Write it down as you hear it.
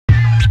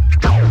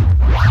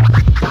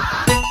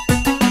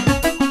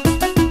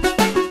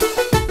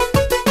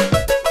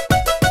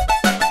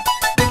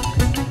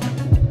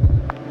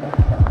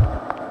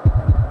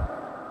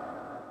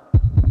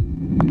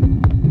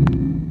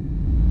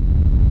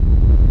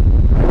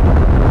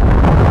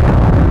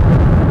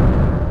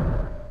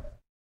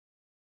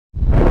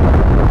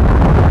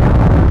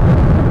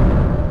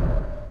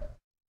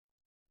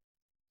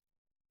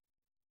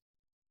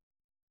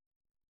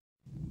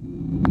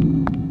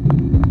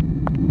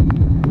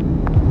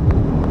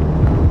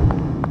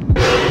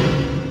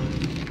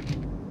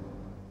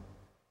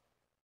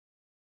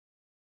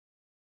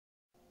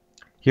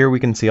Here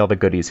we can see all the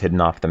goodies hidden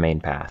off the main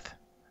path.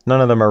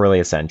 None of them are really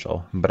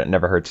essential, but it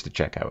never hurts to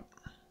check out.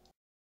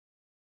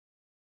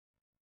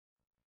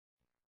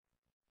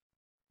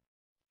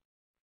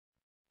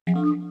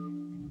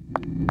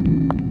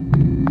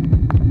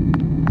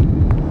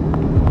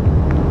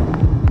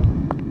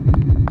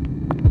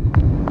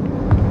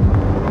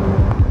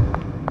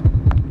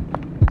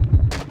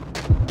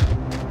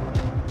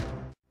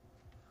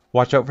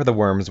 Watch out for the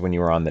worms when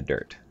you are on the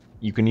dirt.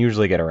 You can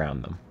usually get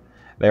around them.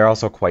 They are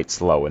also quite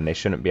slow and they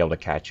shouldn't be able to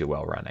catch you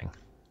while running.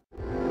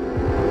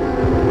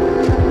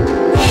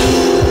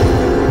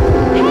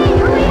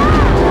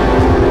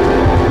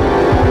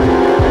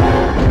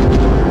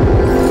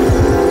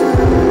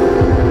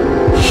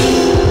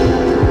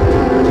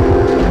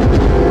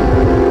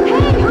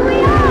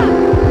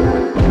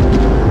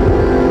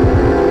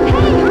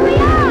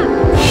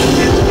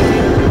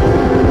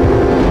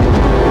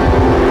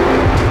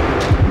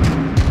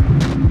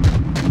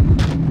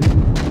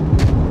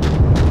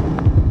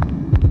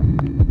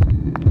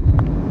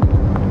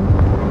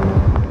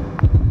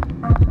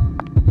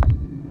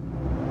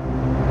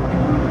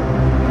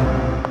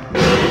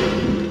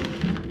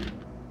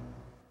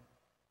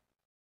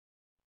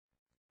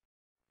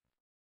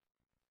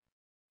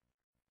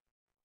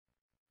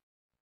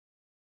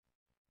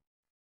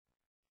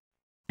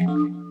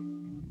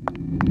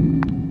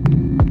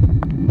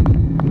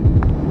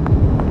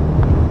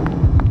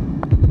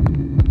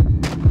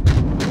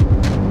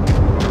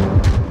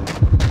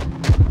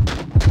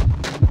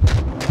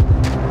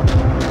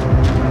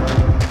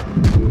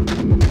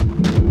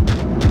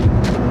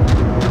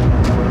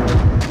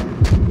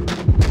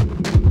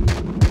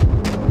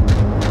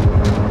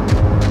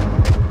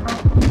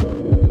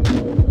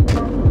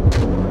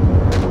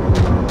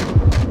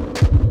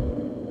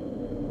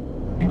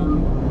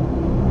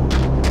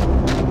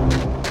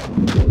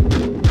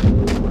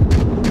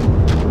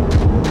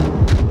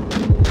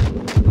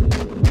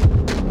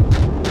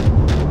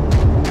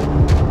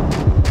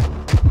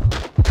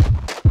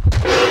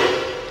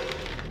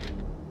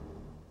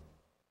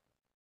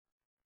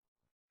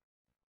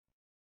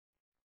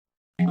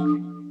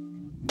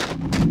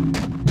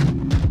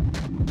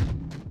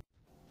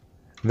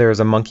 There is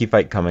a monkey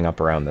fight coming up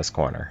around this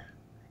corner.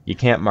 You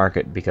can't mark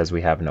it because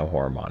we have no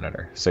horror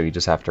monitor, so you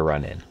just have to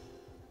run in.